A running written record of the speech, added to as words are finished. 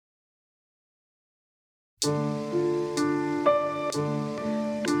We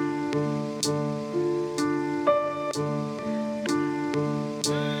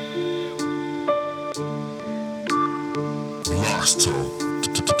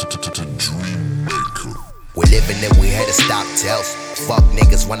living it, we had to stop tells. Fuck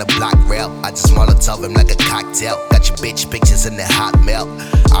niggas wanna block rail. I just Molotov him like a cocktail. Got your bitch pictures in the hot milk.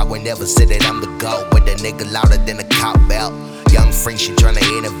 I would never say that I'm the GOAT, but the nigga louder than a cop belt. Young friend, she tryna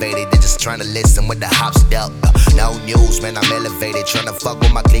innovate it. They just tryna listen with the hops dealt. No news, man, I'm elevated. Tryna fuck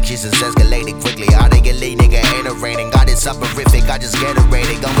with my clique, she's just escalated quickly. How they get lead, nigga, ain't a rating. Got it soporific, I just get a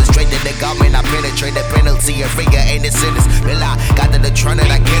rating. Going straight to the government, I penetrate the penalty. A figure ain't a sentence. Real I got to the trend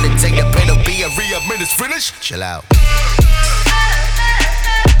and I can't take the penalty. Every minute's finished. Chill out.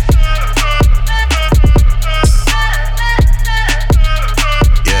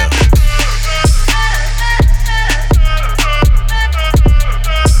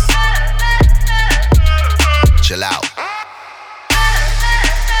 Chill out.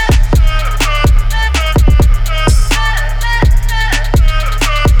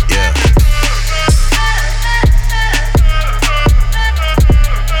 Yeah.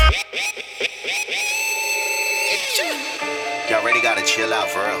 Y'all really gotta chill out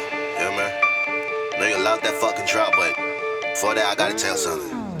for real. Yeah, man. Know you love that fucking drop, but before that, I gotta tell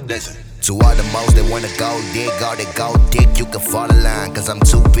something. Listen. To all the most that wanna go dig, all that go dick, you can fall in line. Cause I'm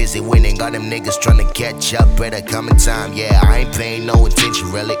too busy winning, all them niggas tryna catch up, better come in time. Yeah, I ain't paying no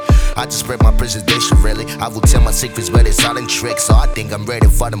attention really. I just spread my presentation really. I will tell my secrets, but it's all in tricks. So I think I'm ready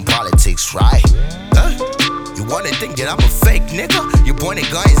for them politics, right? You wanna think that I'm a fake nigga? You pointing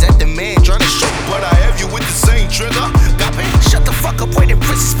guns at the man tryna shoot, but I have you with the same trigger. Got me? Shut the fuck up when the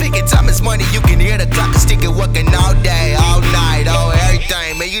prince is speaking. Time is money, you can hear the clock is ticking. Working all day, all night, all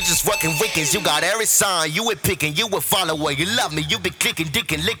everything. Man, you just fucking weekends. You got every sign, you would picking, you a follower. You love me, you been clicking,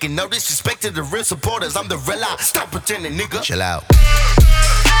 dicking, licking. No disrespect to the real supporters, I'm the real I. Stop pretending, nigga. Chill out.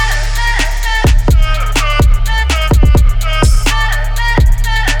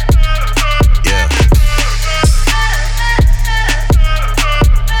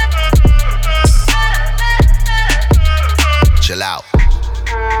 Chill out.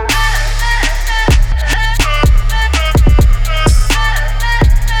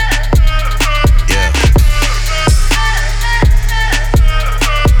 Yeah.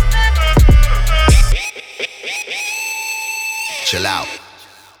 Chill out.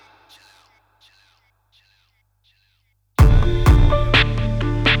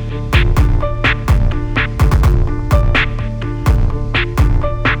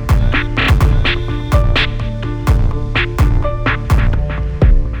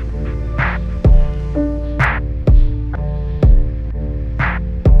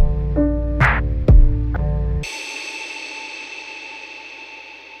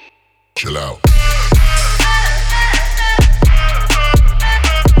 Chill out.